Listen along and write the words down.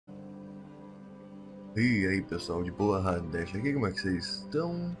E aí pessoal, de boa Radesh aqui, como é que vocês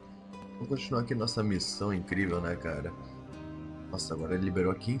estão? Vamos continuar aqui nossa missão incrível, né, cara? Nossa, agora ele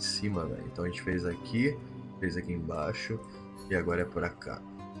liberou aqui em cima, velho. Então a gente fez aqui embaixo e agora é por cá.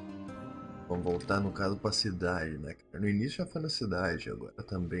 Vamos voltar, no caso, pra cidade, né, cara? No início já foi na cidade, agora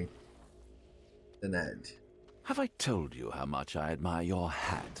também. Ned. Have I told you how much I admire your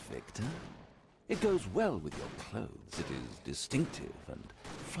hat, Victor? It goes well with your clothes. It is distinctive and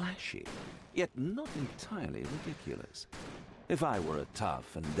flashy, yet not entirely ridiculous. If I were a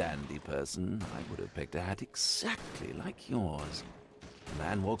tough and dandy person, I would have picked a hat exactly like yours. A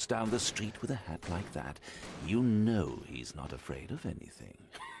man walks down the street with a hat like that. You know he's not afraid of anything.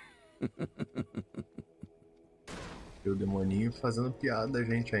 E o demoninho fazendo piada da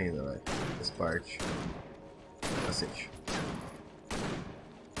gente ainda, velho. Faz parte. Cacete.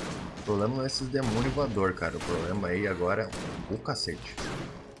 O problema não é esses demônios voador, cara. O problema aí agora é o cacete.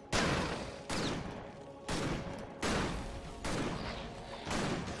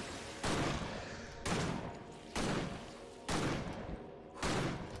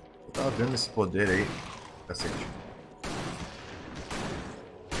 Eu tava vendo esse poder aí, cacete.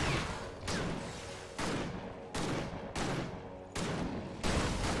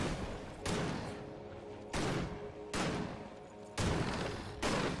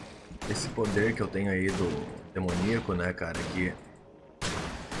 Esse poder que eu tenho aí do demoníaco, né, cara, que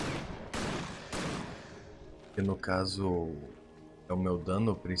no caso é o meu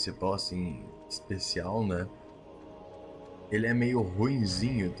dano principal, assim, especial, né? Ele é meio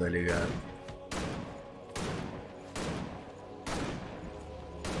ruinzinho, tá ligado?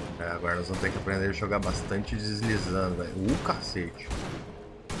 Agora nós vamos ter que aprender a jogar bastante deslizando, velho. Cacete.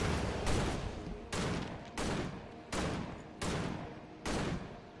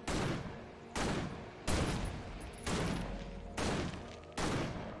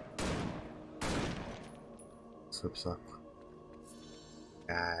 Sob saco.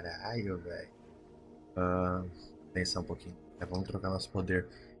 Caralho, velho. Pensar um pouquinho. Vamos trocar nosso poder.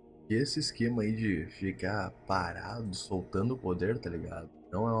 E esse esquema aí de ficar parado, soltando o poder, tá ligado?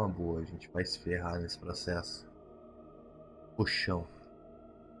 Não é uma boa. A gente vai se ferrar nesse processo. Puxão.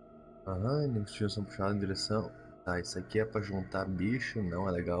 Aham, inimigos são puxados em direção. Tá, isso aqui é pra juntar bicho. Não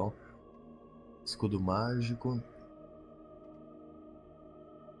é legal. Escudo mágico.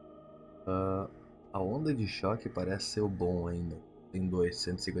 A onda de choque parece ser o bom ainda. Tem dois,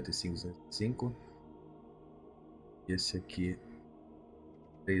 155, 105. E esse aqui,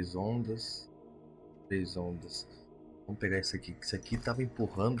 3 ondas. 3 ondas. Vamos pegar esse aqui. Esse aqui tava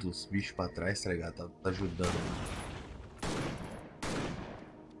empurrando os bichos pra trás, tá ligado? Tá ajudando.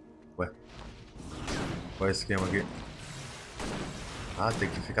 Ué. Qual é o esquema aqui? Ah, tem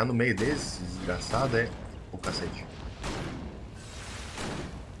que ficar no meio desse desgraçado, é? O cacete.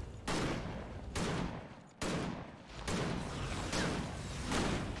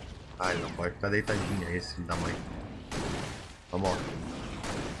 Ah, ele não pode ficar deitadinho, é esse filho da mãe. Vamos lá.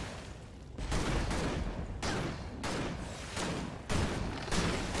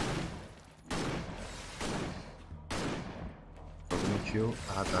 Por algum motivo.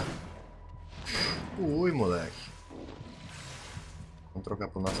 Ah, tá. Ui, moleque. Vamos trocar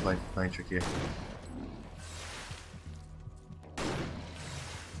pro nosso Life Punch aqui.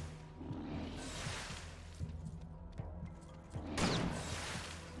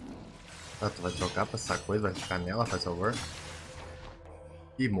 Ah, tu vai trocar pra essa coisa? Vai ficar nela, faz favor?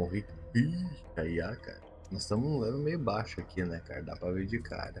 Ih, morri. Ih, aí, cara. Nós estamos num level meio baixo aqui, né, cara? Dá pra ver de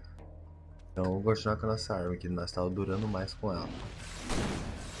cara. Então vou continuar com a nossa arma, que nós estamos durando mais com ela.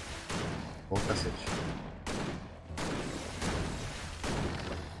 Ô, cacete.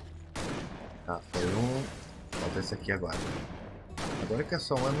 Tá, foi um. Falta esse aqui agora. Agora que é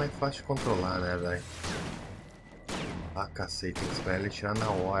só um é mais fácil de controlar, né, velho? Ah, cacete, tem que esperar ele tirar na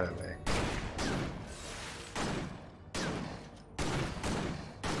hora, velho.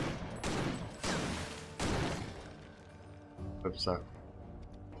 Foi pro saco.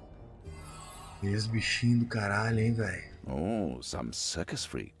 Esse bichinho do caralho, hein, velho? Oh, some circus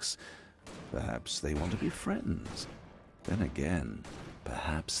freaks. Perhaps they want to be friends. Then again,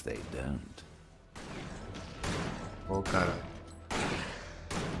 perhaps they don't. Ô, cara.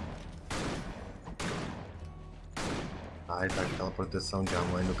 Ai, tá aquela proteção de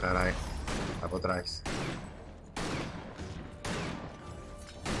amãe do caralho. Vai pra trás.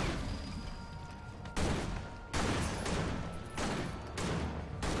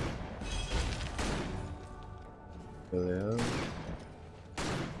 Beleza.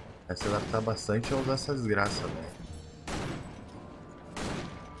 Vai se adaptar bastante a usar essa desgraça, velho.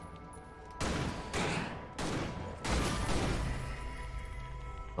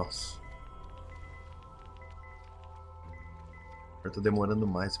 Nossa. Eu tô demorando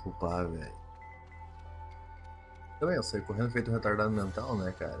mais pra upar, velho. Também eu saí correndo feito um retardado mental,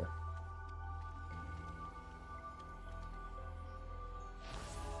 né, cara?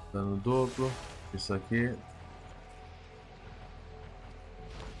 Dano duplo. Isso aqui.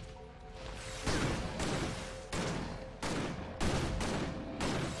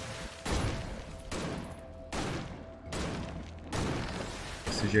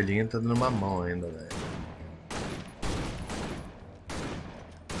 Esse gelinho tá dando uma mão ainda, velho.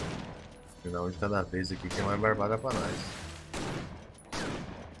 Final de cada vez aqui que é mais barbada pra nós.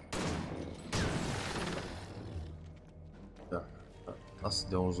 Tá. Nossa,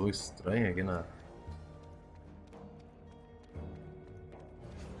 deu um zoom estranho aqui na...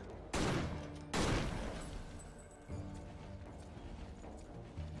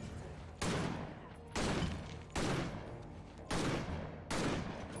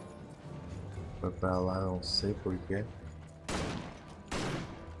 Foi pra lá, não sei porquê.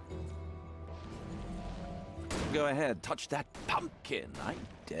 Go ahead, touch that pumpkin, I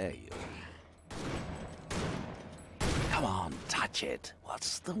dare you. Come on, touch it.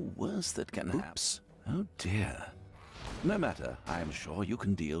 What's the worst that can happen? Oh dear. No matter, I'm sure you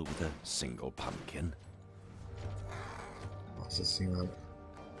can deal with a single pumpkin. Nossa senhora.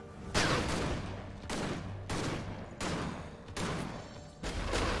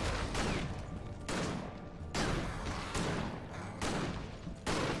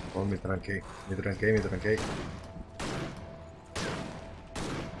 Oh, me tranquei, me tranquei, me tranquei.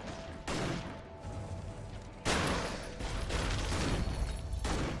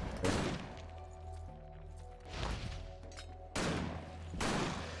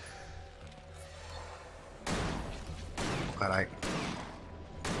 Oh, caralho.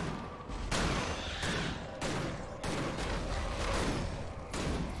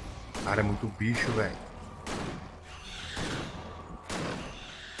 Cara, é muito bicho, velho.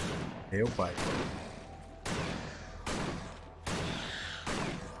 Meu pai.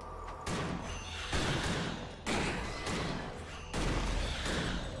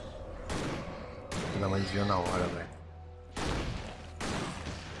 Vou dar uma desvio na hora, velho.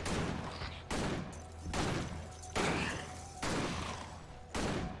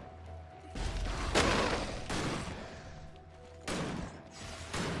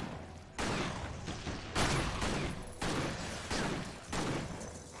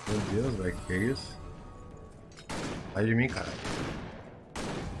 Meu Deus, velho, que é isso? Sai de mim, caralho.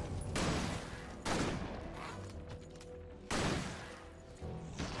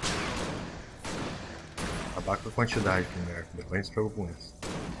 Acabar com a quantidade primeiro, depois a gente se preocupa com isso.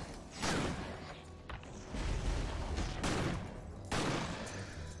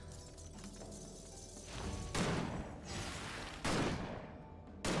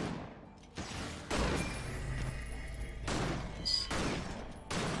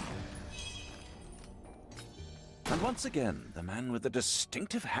 And once again, the man with the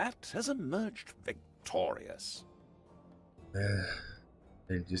distinctive hat has emerged victorious.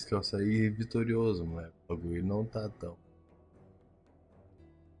 Ele disse que eu saí vitorioso, mas o bagulho não tá tão.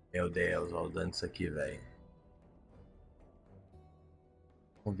 Meu Deus, olha o dano disso aqui, velho.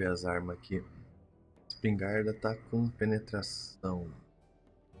 Vamos ver as armas aqui. Espingarda tá com penetração.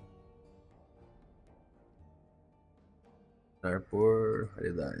 Dar por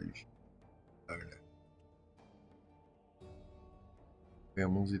raridade.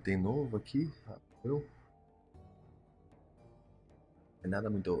 Ganhamos um item novo aqui. Não é nada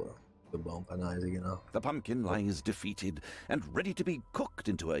muito bom pra nós aqui, não. The pumpkin lies defeated and ready to be cooked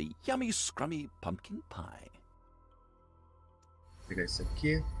into a yummy, scrummy pumpkin pie. Vou pegar isso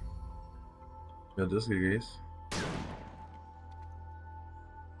aqui. Meu Deus, o que é isso?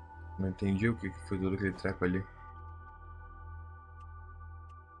 Não entendi o que foi tudo aquele treco ali.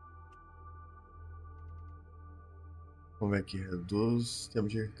 Vamos ver aqui, reduz,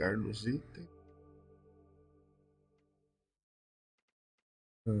 temos de recarga dos itens.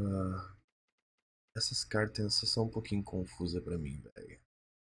 Essas cartas são um pouquinho confusas pra mim, velho.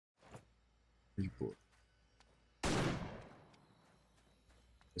 Tipo,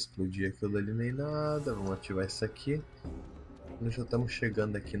 explodir aquilo ali nem nada. Vamos ativar isso aqui. Nós já estamos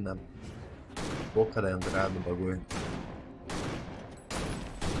chegando aqui na boca da entrada do bagulho.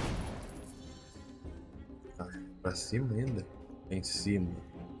 Tá, pra cima ainda? Em cima.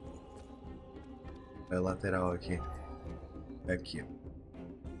 É lateral aqui. É aqui.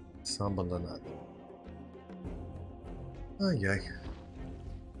 São abandonados. Ai ai.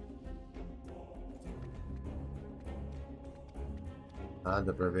 Ah,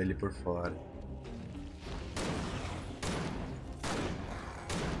 dá pra ver ele por fora.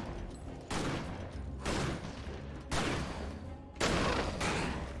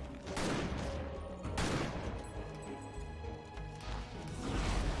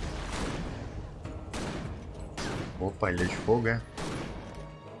 Opa, ilha de fogo, é?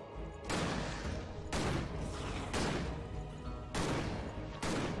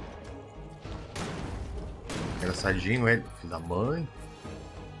 Engraçadinho ele, filho da mãe.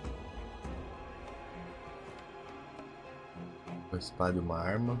 Uma espada e uma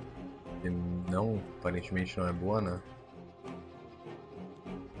arma. Que não, aparentemente não é boa, né?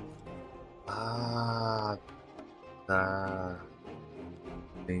 Ah, tá.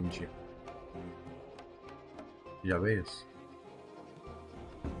 Entendi. Já veio isso?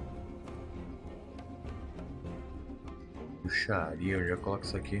 Puxaria, eu já coloco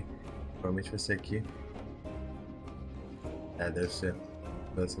isso aqui. Provavelmente vai ser aqui. É, deve ser.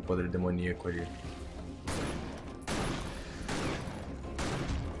 Deve ser o poder demoníaco ali.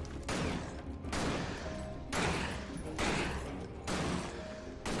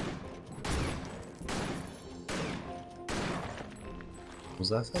 Vou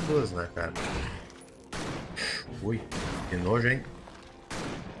usar essas duas, né, cara? Ui, que nojo, hein?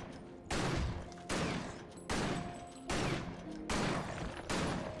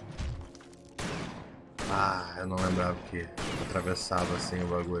 Ah, eu não lembrava que atravessava assim o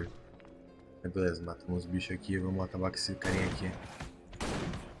bagulho. Mas beleza, matamos os bichos aqui, vamos acabar com esse carinha aqui.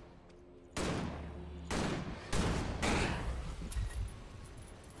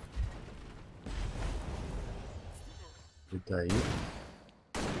 E daí?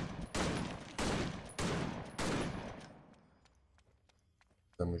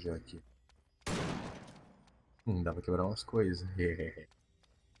 Estamos já aqui. Dá pra quebrar umas coisas.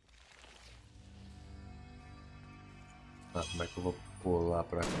 Tá, como é que eu vou pular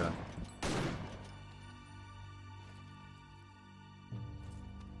pra cá?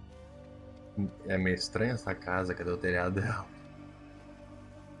 É meio estranha essa casa, cadê o telhado dela?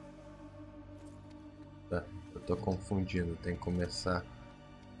 Tá, eu tô confundindo, tem que começar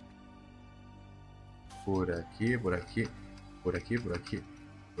por aqui, por aqui, por aqui, por aqui,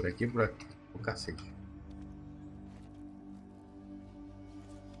 por aqui, por aqui. O cacete.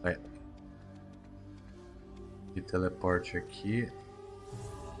 Aí. E teleporte aqui.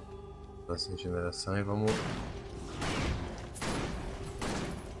 Próxima geração e vamos.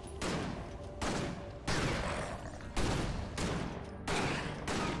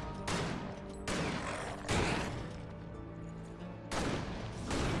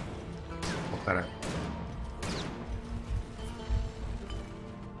 Oh, caralho.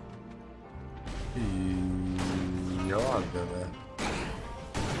 E joga, né?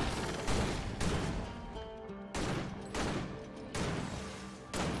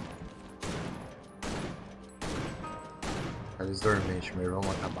 Eles dormentes, mas vamos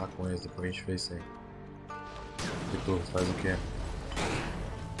acabar com eles depois a gente fez isso aí. E tu, faz o que?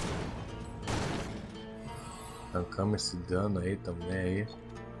 Tancamos esse dano aí também aí.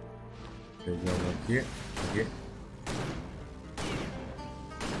 Pegamos aqui, aqui.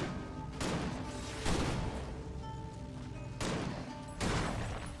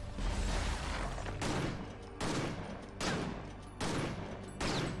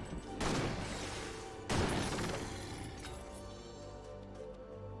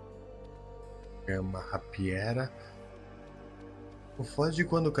 Uma rapiera. O foda de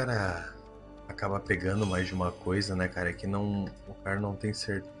quando o cara acaba pegando mais de uma coisa, né, cara, é que não, o cara não tem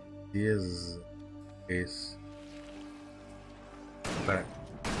certeza. Isso. O cara...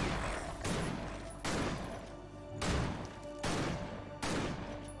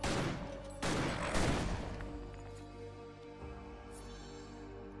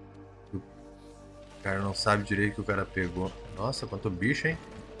 O cara não sabe direito o que o cara pegou. Nossa, quanto bicho, hein?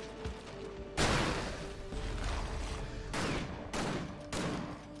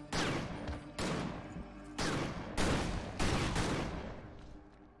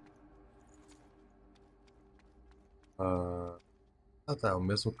 Ah tá, o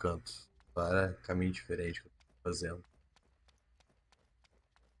mesmo canto. Para caminho diferente que eu tô fazendo.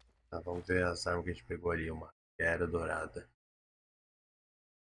 Tá, vamos ver as armas que a gente pegou ali. Uma era dourada.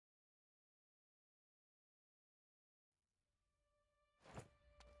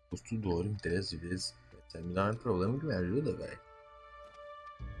 Custo do ouro em 13 vezes. Isso aí me dá um problema que me ajuda, velho.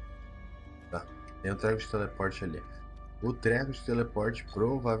 Tá, tem o treco de teleporte ali. O treco de teleporte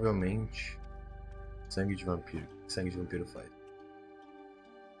provavelmente... Sangue de vampiro. O que sangue de vampiro faz?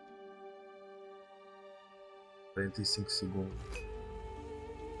 45 segundos.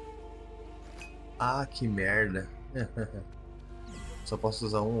 Ah, que merda. Só posso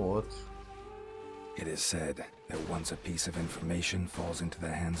usar um ou outro. It is said that once a piece of information falls into the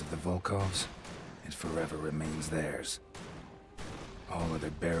hands of the Volkovs, it forever remains theirs. All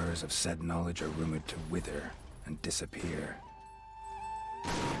other bearers of said knowledge are rumored to wither and disappear.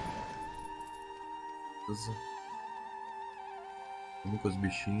 Vamos com os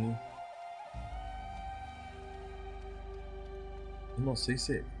bichinhos. Eu não sei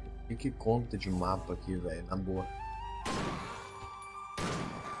se... O que conta de mapa aqui, velho? Na boa.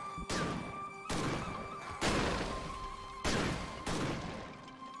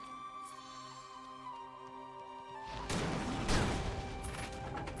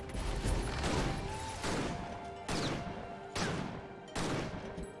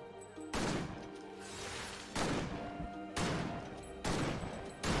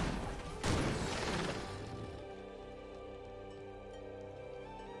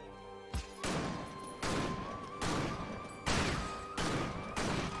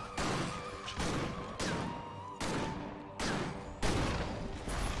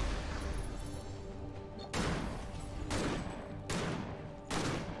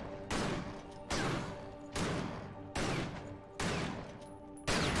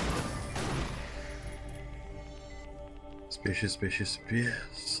 XP,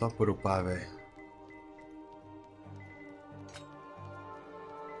 só por upar, velho.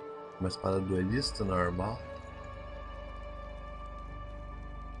 Uma espada duelista normal.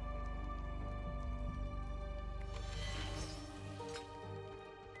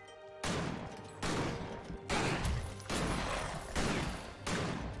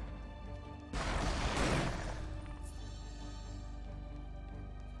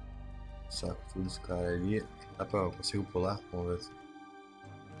 Saco tudo os caras ali. Dá pra eu consigo pular? Vamos ver se...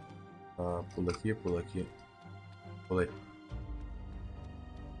 Ah, pula aqui, pula aqui. Pulei.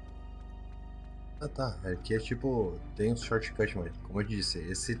 Ah tá, aqui é tipo... Tem um shortcut, mas como eu disse,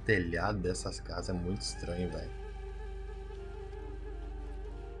 esse telhado dessas casas é muito estranho, velho.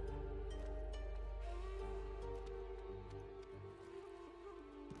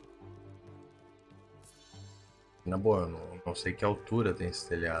 Na boa, eu não sei que altura tem esse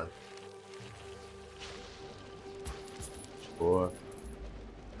telhado. Boa.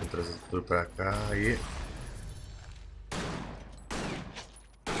 Vou trazer tudo pra cá e...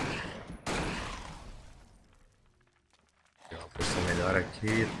 Uma posição melhor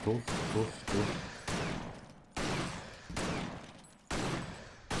aqui. Tuf.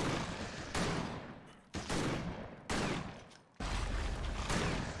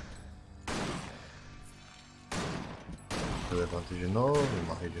 Eu levanto de novo,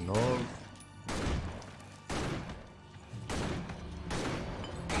 morre de novo.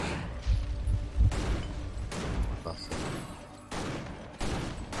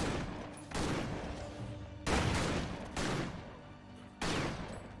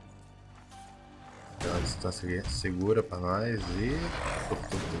 Distância segura pra nós e...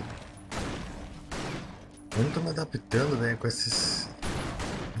 Eu não tô me adaptando, né, com esses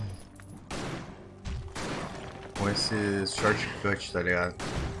shortcut, tá ligado?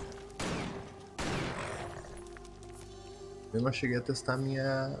 Eu não cheguei a testar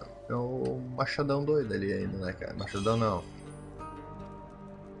meu machadão doido ali ainda, né, cara? Machadão não.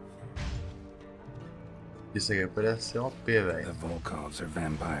 Isso aqui parece ser um OP, velho. The Volkovs are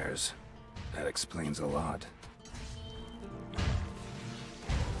vampires. That explains a lot.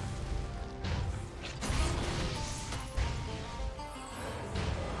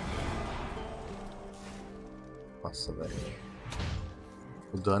 Nossa, velho.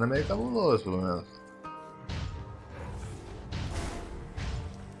 O dano é meio cabuloso, pelo menos.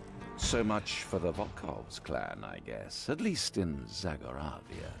 So much for the Volkov's clan, I guess. At least in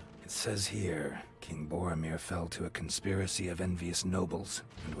Zagoravia. It says here, King Boromir fell to a conspiracy of envious nobles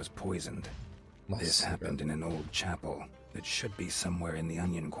and was poisoned. This happened in an old chapel that should be somewhere in the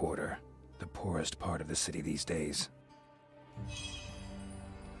Onion Quarter, the poorest part of the city these days.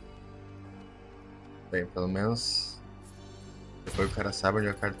 Bem, pelo menos depois o cara sabe onde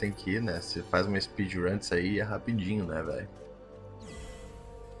o cara tem que ir, né? Se faz uma speedrun disso aí é rapidinho, né, velho?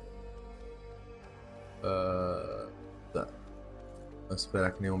 Tá. Vamos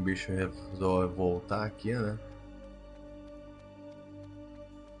esperar que nenhum bicho resolva voltar aqui, né?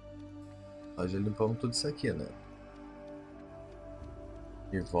 Nós já limpamos tudo isso aqui, né?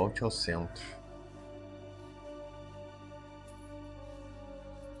 E volte ao centro.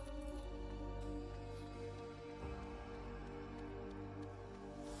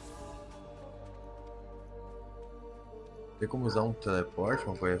 Tem como usar um teleporte,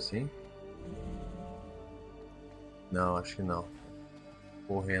 uma coisa assim? Não, acho que não.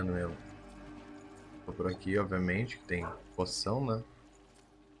 Correndo mesmo. Tô por aqui, obviamente, que tem poção, né?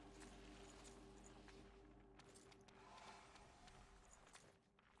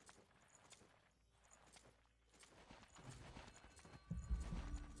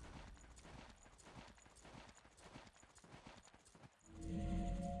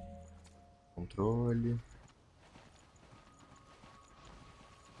 Controle.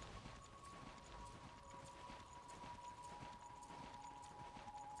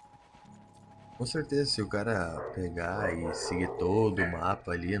 Com certeza, se o cara pegar e seguir todo o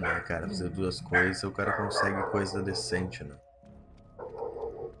mapa ali, né, cara, fazer duas coisas, o cara consegue coisa decente, né?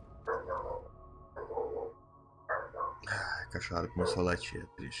 Ah, a cachorrada começou a latir,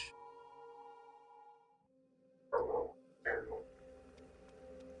 é triste.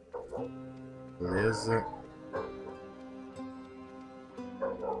 Beleza.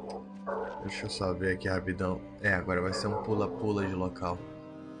 Deixa eu só ver aqui rapidão. É, agora vai ser um pula-pula de local.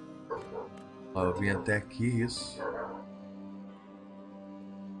 Ó, eu vim até aqui, isso.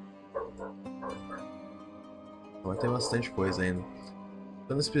 Então tem bastante coisa ainda.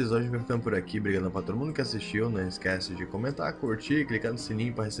 Então nesse episódio a gente vai ficando por aqui. Obrigado pra todo mundo que assistiu. Não esquece de comentar, curtir, clicar no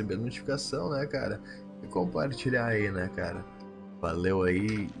sininho pra receber a notificação, né, cara? E compartilhar aí, né, cara? Valeu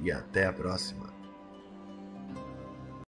aí e até a próxima.